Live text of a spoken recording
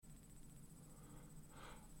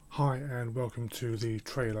Hi, and welcome to the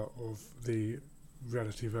trailer of the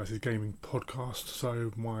Reality versus Gaming podcast.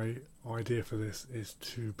 So, my idea for this is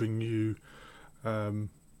to bring you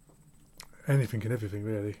anything and everything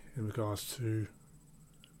really in regards to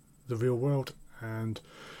the real world and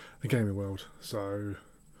the gaming world. So,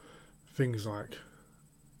 things like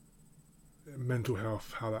mental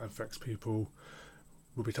health, how that affects people,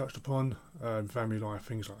 will be touched upon, family life,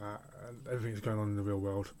 things like that, and everything that's going on in the real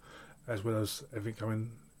world, as well as everything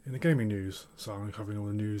coming in the gaming news. So I'm covering all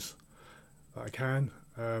the news that I can.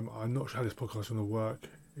 I'm not sure how this podcast is going to work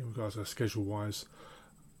in regards to schedule wise.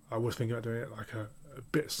 I was thinking about doing it like a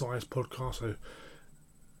bit-sized podcast, so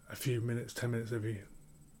a few minutes, 10 minutes every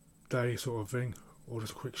day sort of thing, or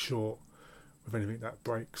just a quick short with anything that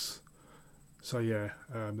breaks. So yeah,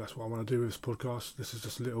 that's what I want to do with this podcast. This is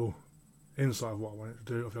just a little insight of what I want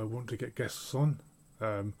to do. If I want to get guests on,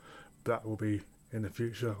 that will be in the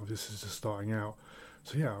future. This is just starting out.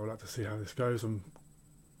 So yeah, I would like to see how this goes.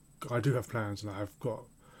 I do have plans, and I have got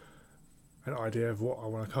an idea of what I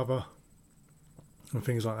want to cover and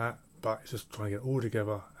things like that. But it's just trying to get it all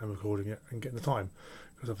together and recording it and getting the time.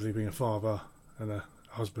 Because obviously, being a father and a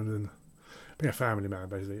husband and being a family man,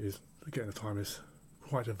 basically, is getting the time is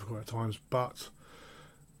quite difficult at times. But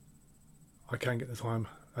I can get the time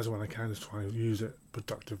as when I can, just try and use it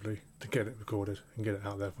productively to get it recorded and get it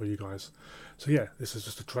out there for you guys. So yeah, this is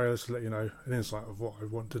just a trailer to let you know an insight of what I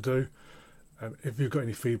want to do. If you've got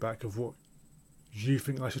any feedback of what you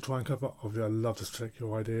think I should try and cover, obviously I'd love to take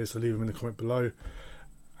your ideas, so leave them in the comment below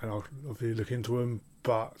and I'll obviously look into them.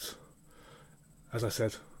 But as I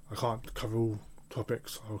said, I can't cover all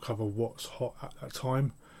topics. I'll cover what's hot at that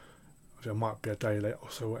time. Obviously, I might be a day late or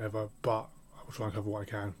so, whatever, but I'll try and cover what I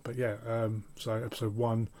can. But yeah, so episode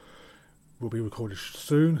 1 will be recorded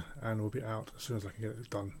soon and will be out as soon as I can get it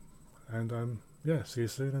done. And yeah, see you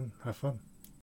soon and have fun.